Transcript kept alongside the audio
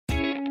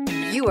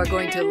You are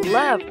going to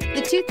love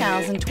the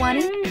 2020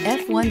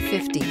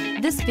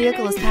 F-150. This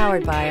vehicle is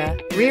powered by a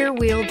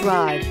rear-wheel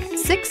drive,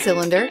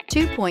 6-cylinder,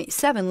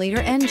 2.7-liter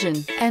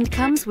engine, and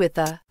comes with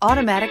a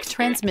automatic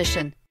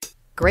transmission.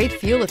 Great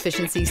fuel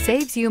efficiency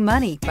saves you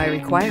money by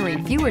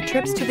requiring fewer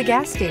trips to the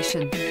gas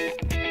station.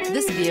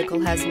 This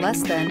vehicle has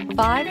less than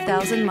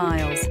 5,000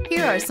 miles.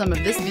 Here are some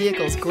of this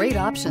vehicle's great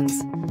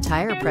options: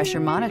 tire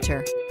pressure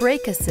monitor,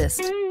 brake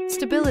assist,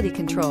 stability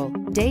control,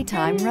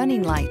 daytime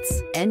running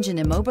lights, engine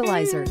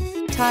immobilizer,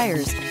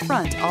 tires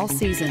front all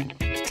season,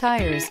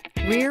 tires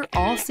rear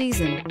all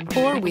season,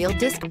 4-wheel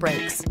disc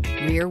brakes,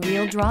 rear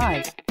wheel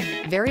drive,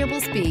 variable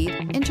speed,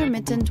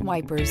 intermittent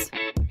wipers.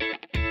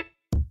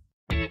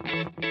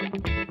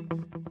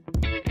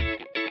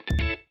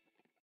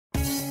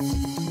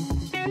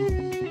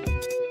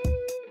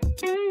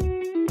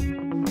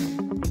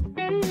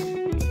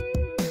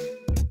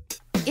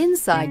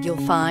 Inside you'll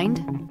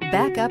find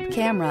backup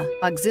camera,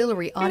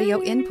 auxiliary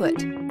audio input,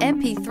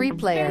 MP3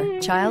 player,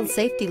 child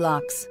safety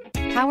locks,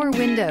 power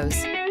windows,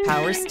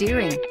 power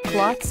steering,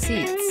 cloth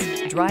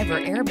seats, driver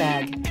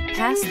airbag,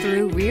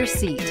 pass-through rear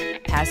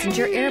seat,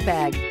 passenger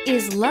airbag.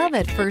 Is love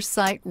at first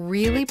sight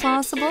really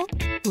possible?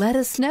 Let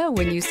us know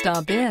when you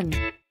stop in.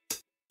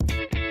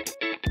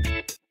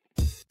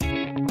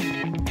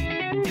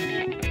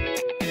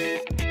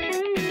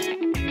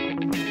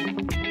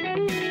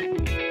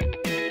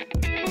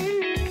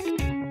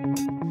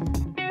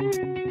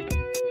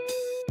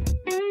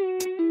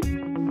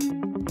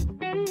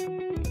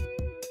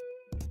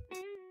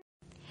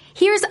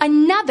 Here's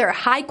another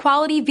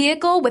high-quality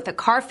vehicle with a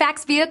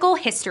Carfax Vehicle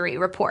History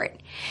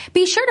Report.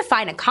 Be sure to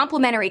find a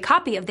complimentary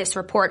copy of this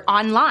report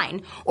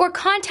online or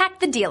contact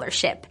the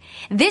dealership.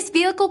 This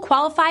vehicle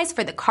qualifies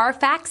for the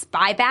Carfax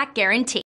Buyback Guarantee.